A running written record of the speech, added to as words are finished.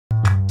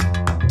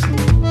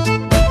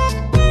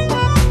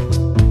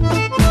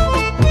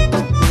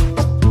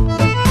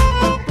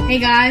Hey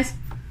guys,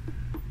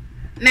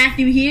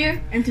 Matthew here,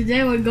 and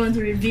today we're going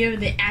to review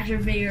the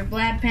action figure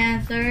Black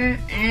Panther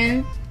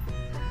and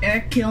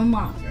Erik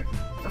Killmonger.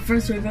 But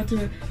first we're going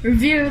to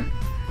review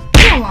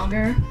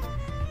Killmonger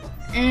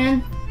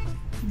and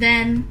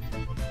then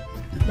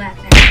Black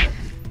Panther.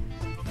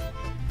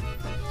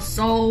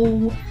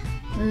 So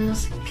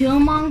this is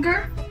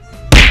Killmonger,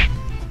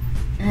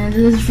 and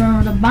this is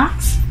from the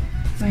box.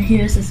 Right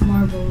here is this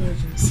Marvel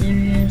Legends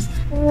series.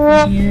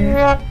 And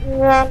here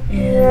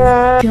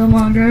is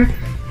Killmonger,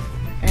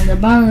 and the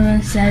bottom of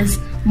it says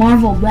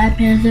Marvel Black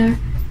Panther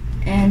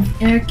and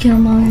Erik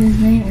Killmonger's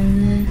name,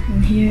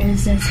 and here it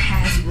says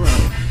Hasbro.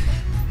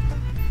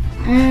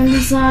 And the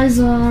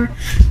size are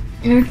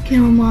Erik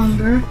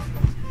Killmonger,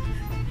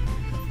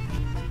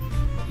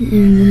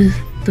 and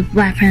the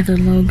Black Panther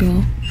logo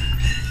on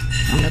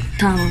the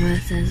top of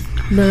it says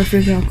Better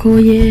Figure Out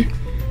Koye.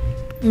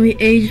 Only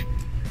age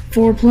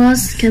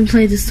 4+ can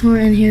play this toy,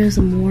 and here's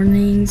some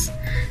warnings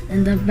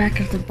in the back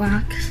of the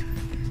box.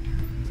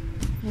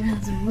 It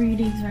has the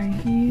readings right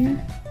here,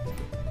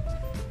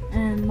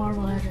 and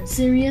Marvel Legends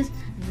series.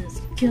 This is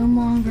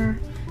Killmonger,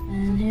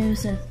 and here it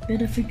says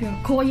Better Figure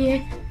Out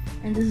Koye,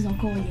 and this is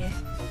Okoye.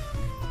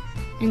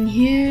 And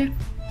here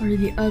are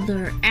the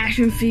other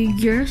action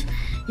figures.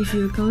 If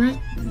you collect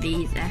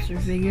these action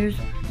figures,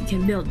 you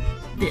can build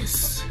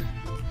this.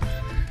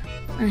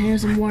 And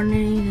here's some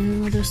warnings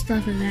and other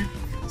stuff in there.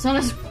 So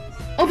let's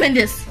open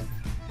this.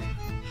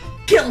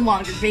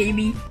 Killmonger,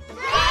 baby.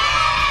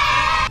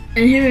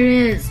 And here it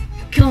is,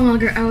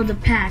 Killmonger out of the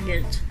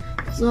package.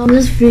 So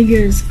this figure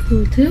is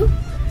cool too.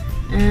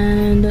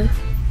 And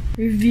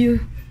review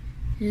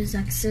his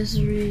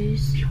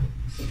accessories.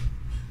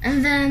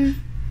 And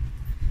then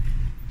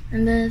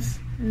let's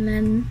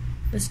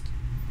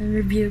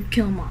review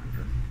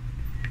Killmonger.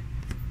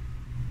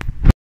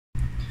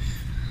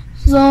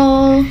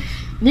 So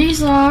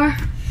these are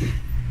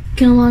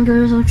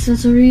Killmonger's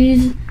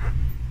accessories.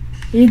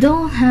 He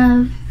don't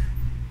have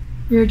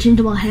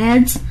interchangeable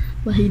heads,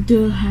 but he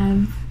do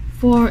have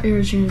 4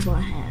 interchangeable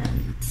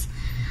hands.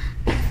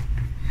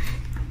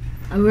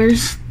 I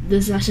wish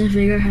this action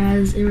figure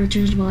has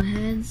interchangeable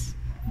heads,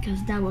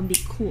 because that would be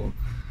cool.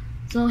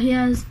 So he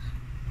has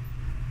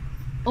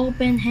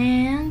open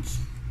hands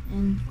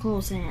and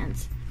closed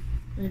hands.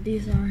 And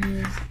these are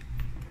his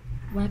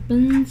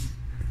weapons.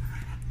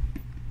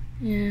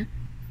 Yeah.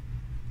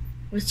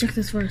 Let's check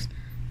this first.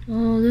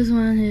 Oh, this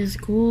one is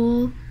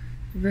cool.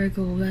 Very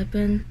cool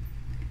weapon.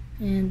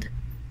 And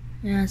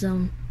it has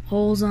some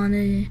holes on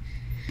it.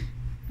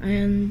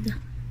 And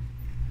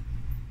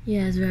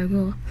yeah, it's very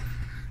cool.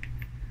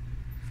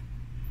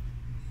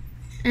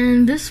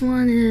 And this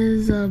one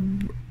is a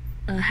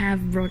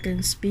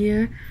half-broken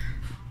spear,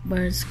 but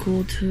it's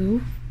cool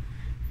too.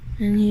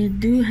 And you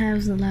do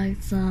have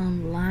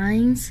some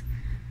lines.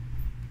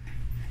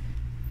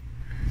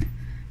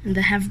 And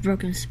the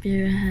half-broken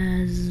spear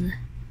has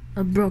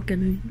a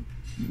broken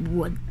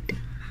wood.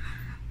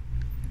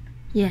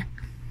 Yeah.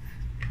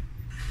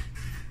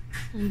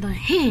 And the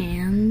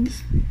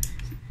hands,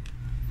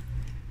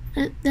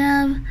 they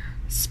have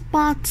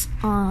spots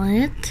on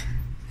it.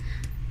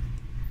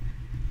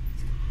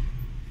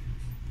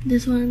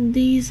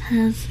 These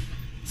has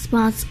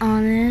spots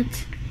on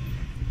it.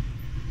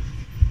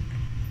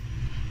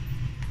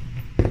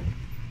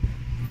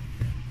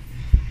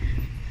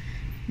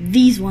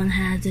 These one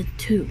has it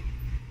too.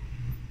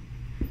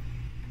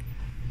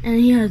 And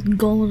he has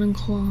golden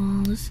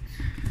claws.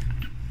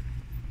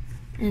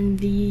 And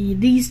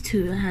these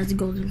two has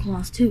golden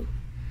claws too.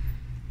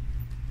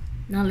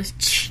 Now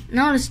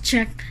let's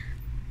check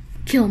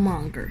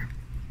Killmonger.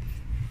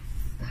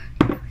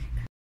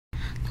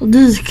 So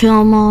this is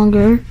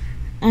Killmonger,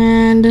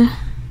 and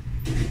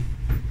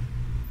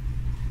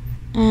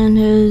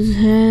his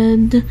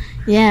head.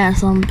 Yeah,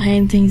 some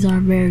paintings are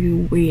very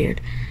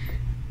weird.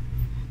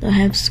 The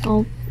head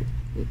sculpting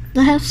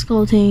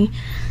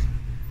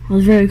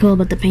was very cool,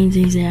 but the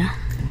paintings, yeah,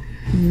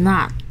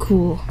 not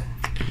cool.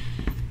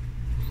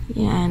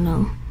 Yeah,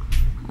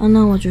 I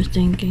know what you're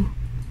thinking.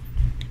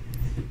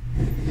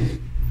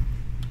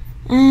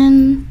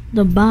 And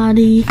the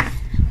body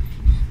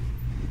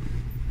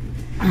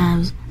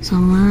has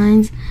some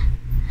lines,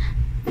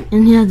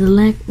 and he has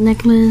the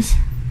necklace,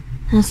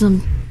 has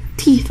some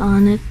teeth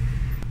on it.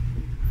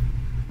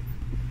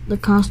 The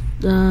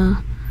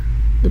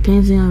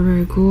painting are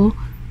very cool,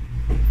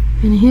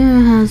 and here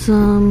it has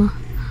some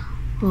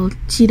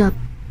cheetah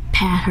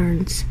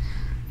patterns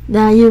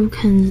that you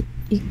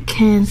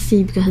can't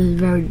see because it's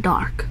very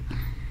dark.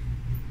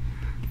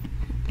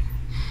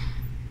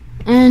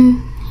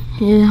 And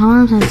his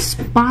arms have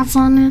spots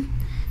on it,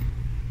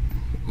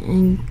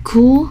 and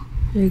cool,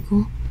 very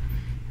cool.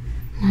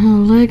 Her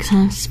legs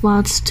have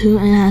spots too,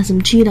 and it has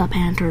some cheetah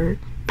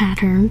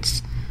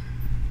patterns.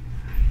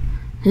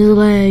 His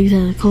legs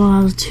have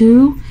claws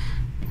too,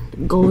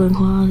 golden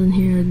claws, and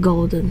here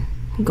gold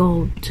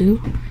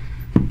too.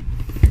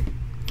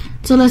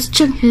 So let's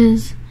check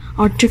his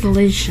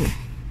articulation.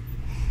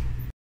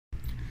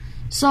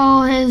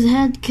 So his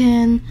head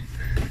can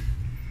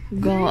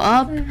go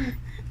up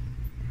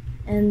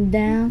and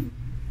down.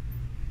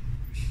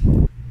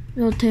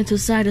 Rotate to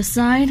side,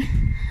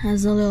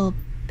 has a little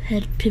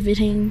head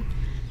pivoting.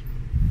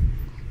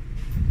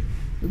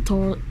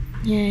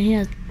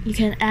 Yeah, you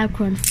can ab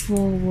crunch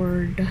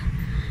forward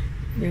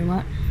very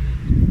much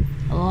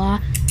a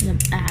lot,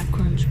 and then ab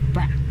crunch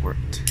backward.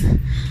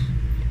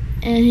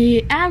 And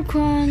he ab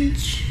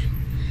crunch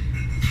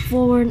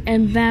forward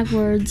and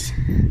backwards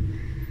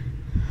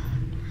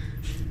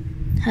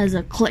has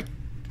a click,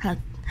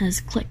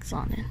 has clicks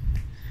on it.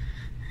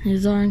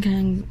 His arm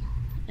can,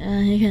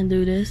 he can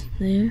do this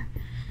there.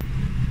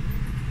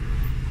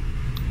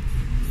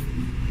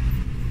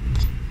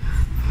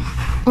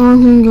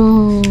 Arm can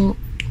go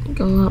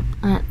up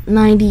at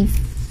 90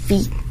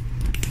 feet.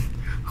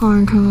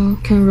 Arm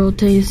can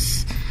rotate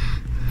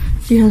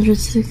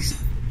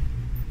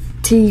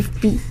 360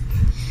 feet.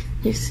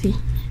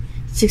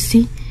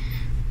 60.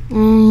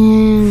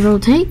 And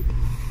rotate.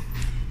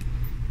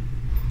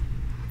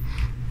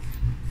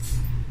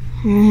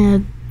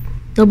 And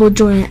double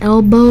joint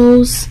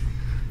elbows.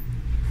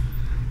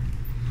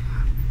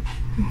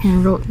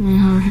 Can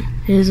rotate.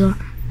 His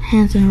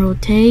hands can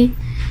rotate.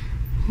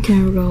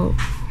 Can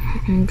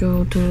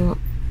go to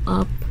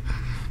up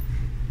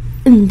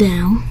and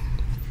down,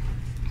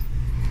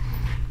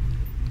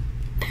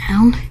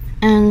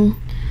 and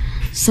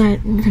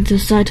side to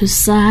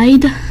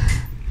side.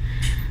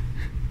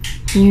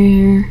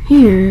 Here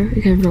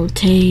you can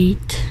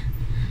rotate,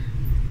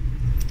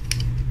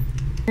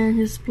 and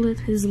his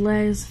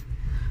legs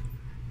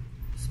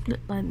split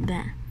like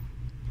that.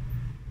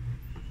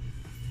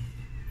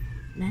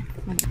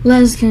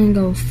 Legs can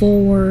go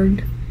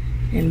forward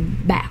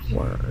and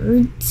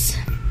backwards.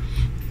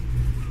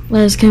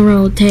 Legs can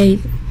rotate.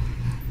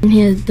 And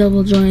he has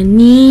double joint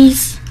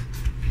knees,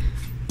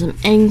 some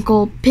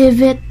ankle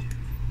pivot,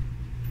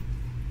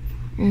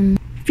 and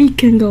feet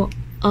can go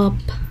up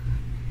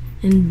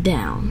and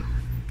down.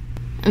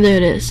 And there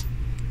it is.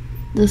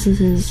 This is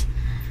his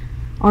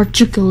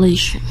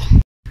articulation.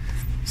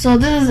 So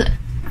this is,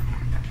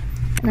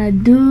 and I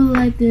do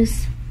like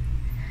this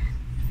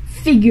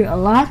figure a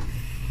lot.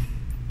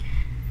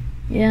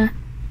 Yeah,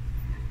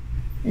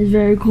 it's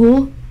very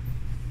cool,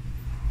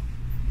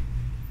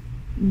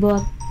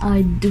 but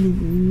I do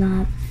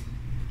not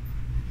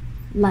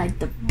like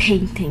the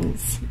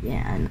paintings.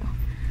 Yeah, I know.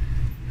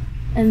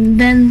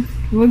 And then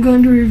we're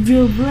going to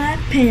reveal Black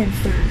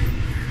Panther.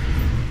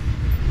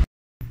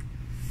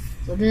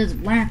 So this is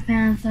Black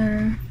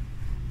Panther.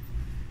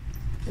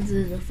 This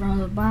is the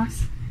front of the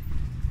box.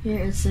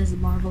 Here it says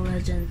Marvel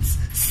Legends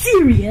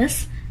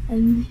Serious,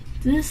 and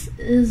this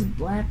is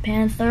Black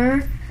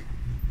Panther.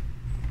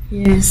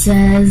 Here it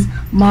says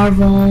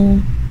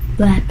Marvel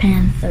Black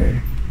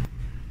Panther.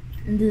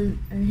 And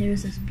here it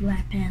says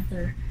Black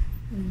Panther.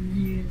 And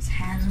here is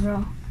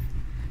Hasbro.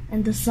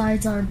 And the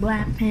sides are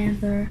Black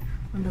Panther.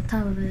 On the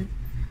top of it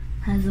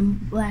has a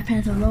Black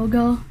Panther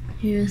logo.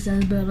 Here it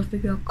says build a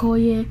figure of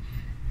Okoye.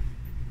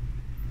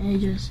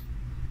 Ages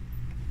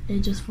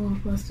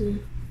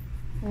 4+2.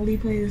 Only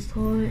play this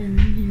toy, and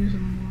here's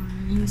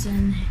some warnings,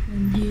 and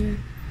here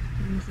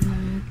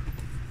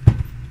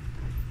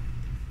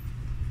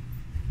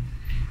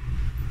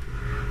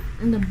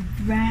in the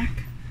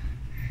back.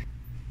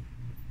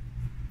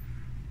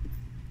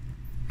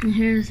 And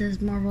here it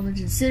says Marvel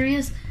Legends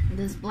Serious, and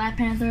this is Black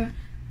Panther,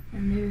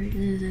 and here it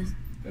is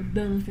a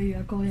build a figure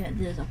of Okoye.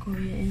 There's Okoye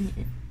in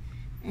it.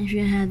 And if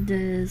you had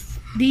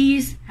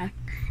these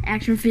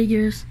action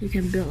figures, you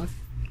can build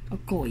a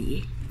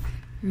Okoye.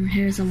 And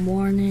here's some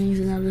warnings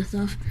and other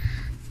stuff.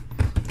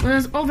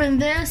 Let's open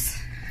this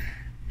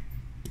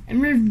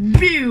and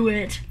review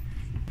it,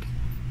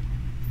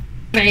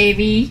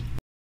 baby.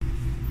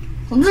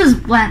 So this is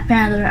Black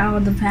Panther out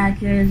of the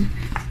package,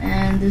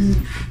 and this is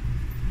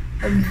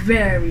a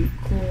very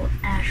cool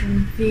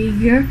action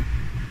figure.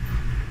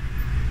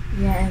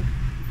 Yeah.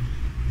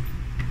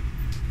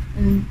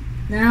 And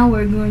now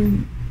we're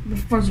going to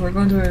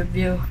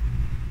review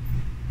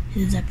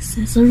his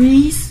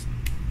accessories.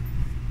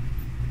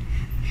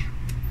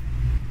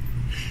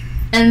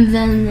 And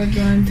then we're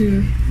going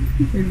to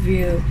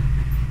review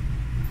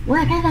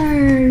Black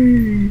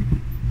Panther,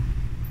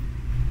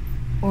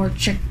 or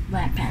check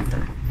Black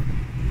Panther.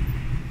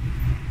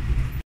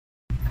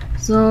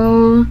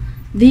 So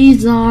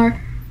these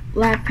are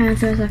Black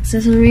Panther's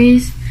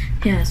accessories.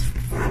 He has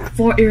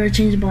 4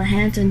 interchangeable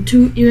hands and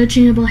 2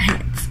 interchangeable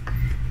heads.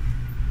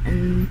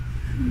 And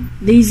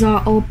these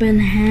are open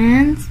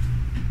hands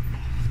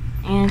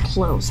and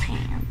closed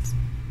hands.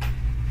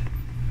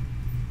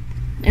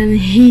 And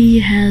he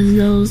has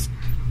those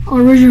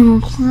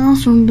original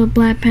claws from the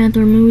Black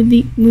Panther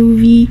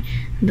movie,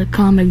 the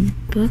comic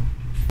book.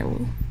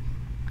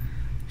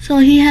 So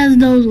he has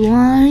those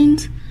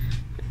lines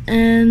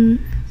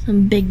and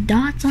some big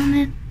dots on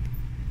it.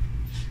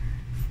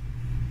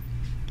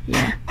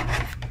 Yeah.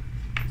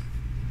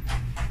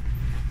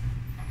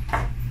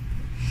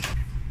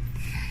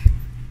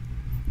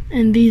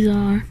 And these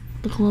are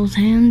the closed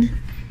hands.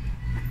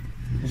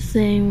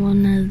 Same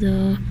one as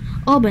the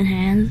open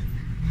hands,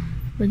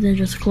 but they're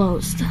just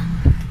closed.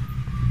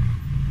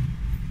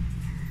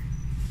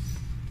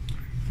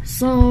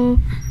 So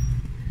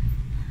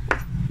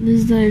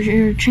this is the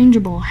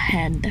interchangeable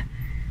head.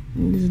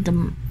 This is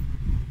the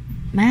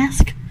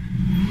mask.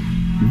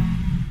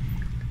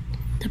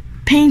 The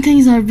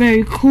paintings are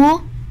very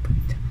cool.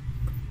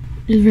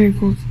 It's very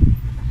cool.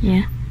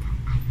 Yeah.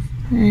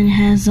 And it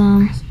has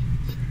some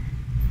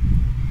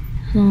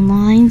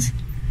lines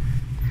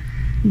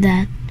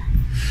that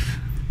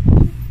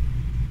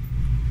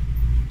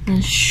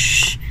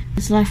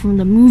it's like from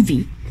the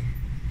movie.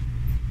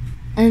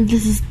 And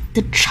this is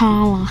the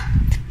T'Challa.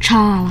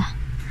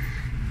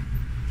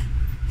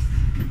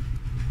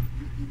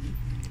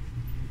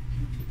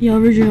 The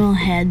original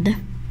head.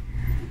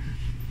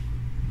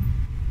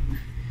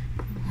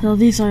 So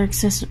these are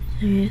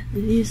accessories.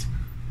 These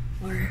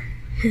are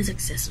his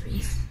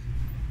accessories.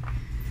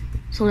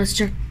 So let's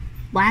check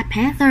Black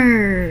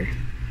Panther.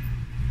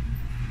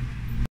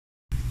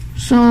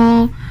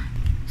 So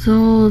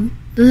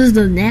this is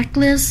the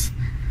necklace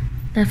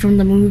that from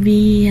the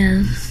movie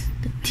has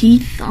the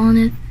teeth on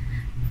it,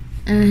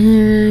 and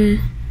here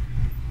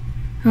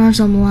are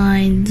some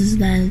lines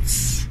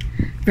that's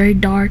very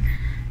dark,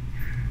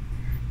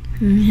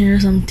 and here are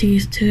some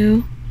teeth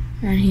too,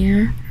 right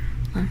here,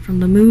 from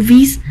the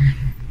movies.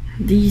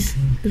 This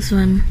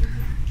one,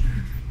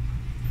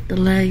 the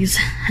legs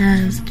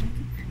has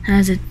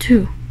it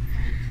too,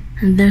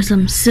 and there's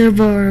some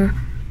silver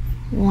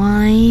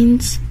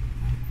lines.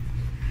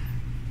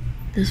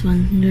 This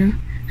one here,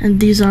 and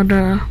these are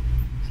the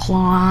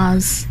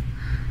claws.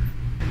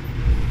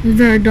 It's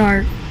very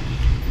dark.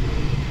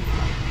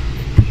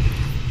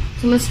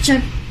 So let's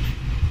check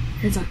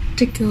his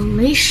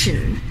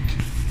articulation.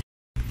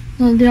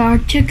 So the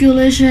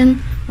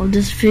articulation of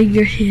this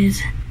figure,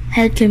 his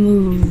head can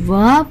move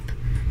up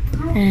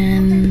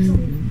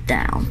and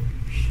down.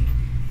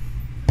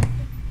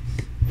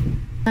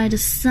 By the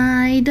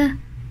side,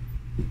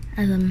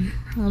 as a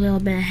little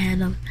bit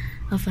ahead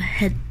of a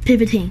head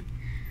pivoting.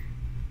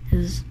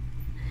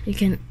 You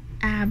can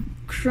ab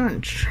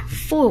crunch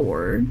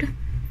forward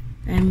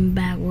and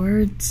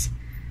backwards,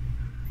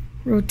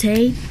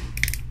 rotate.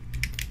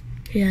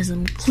 He has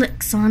some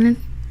clicks on it,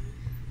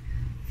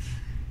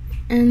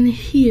 and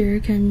here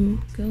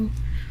can go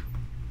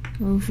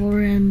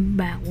forward and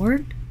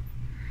backward,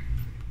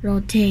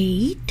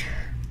 rotate.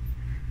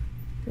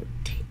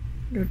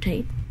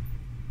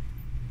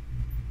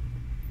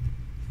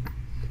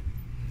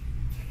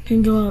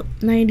 Can go up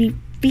 90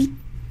 feet.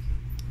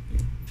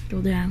 Go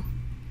down.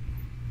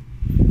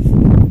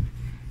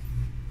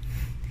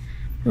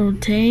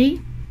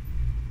 Rotate.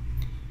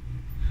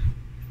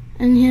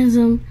 And here's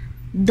a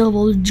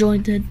double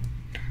jointed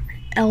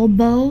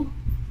elbow.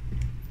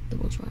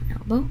 Double jointed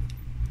elbow.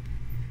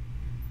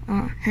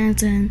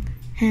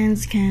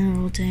 Hands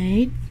can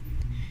rotate.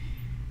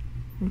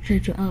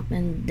 Rotate to up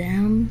and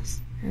down,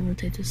 and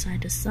rotate to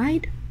side.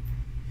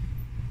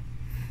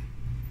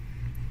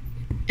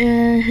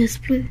 He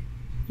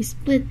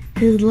split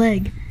his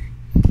leg.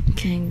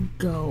 Can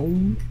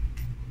go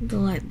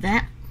like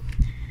that.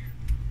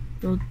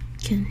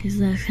 His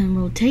legs can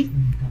rotate.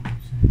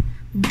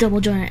 Double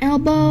jointed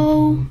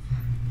elbow.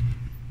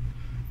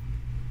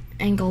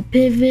 Angle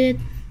pivot.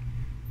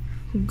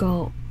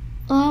 Go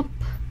up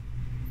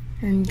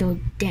and go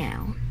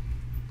down.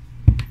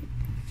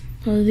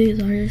 So these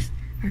are his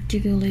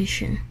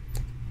articulation.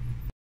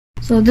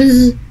 So this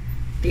is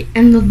the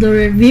end of the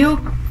review.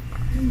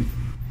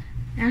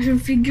 Action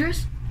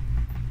figures.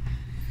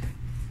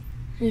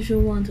 If you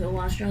want to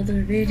watch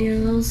other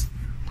videos,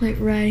 click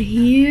right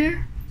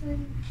here.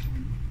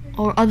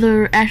 Or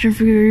other action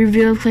figure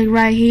reviews, click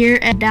right here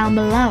and down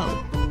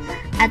below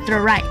at the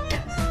right.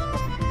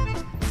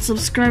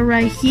 Subscribe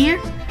right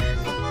here.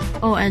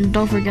 Oh, and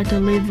don't forget to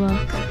leave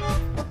a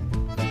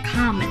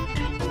comment.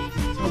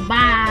 So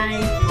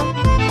bye.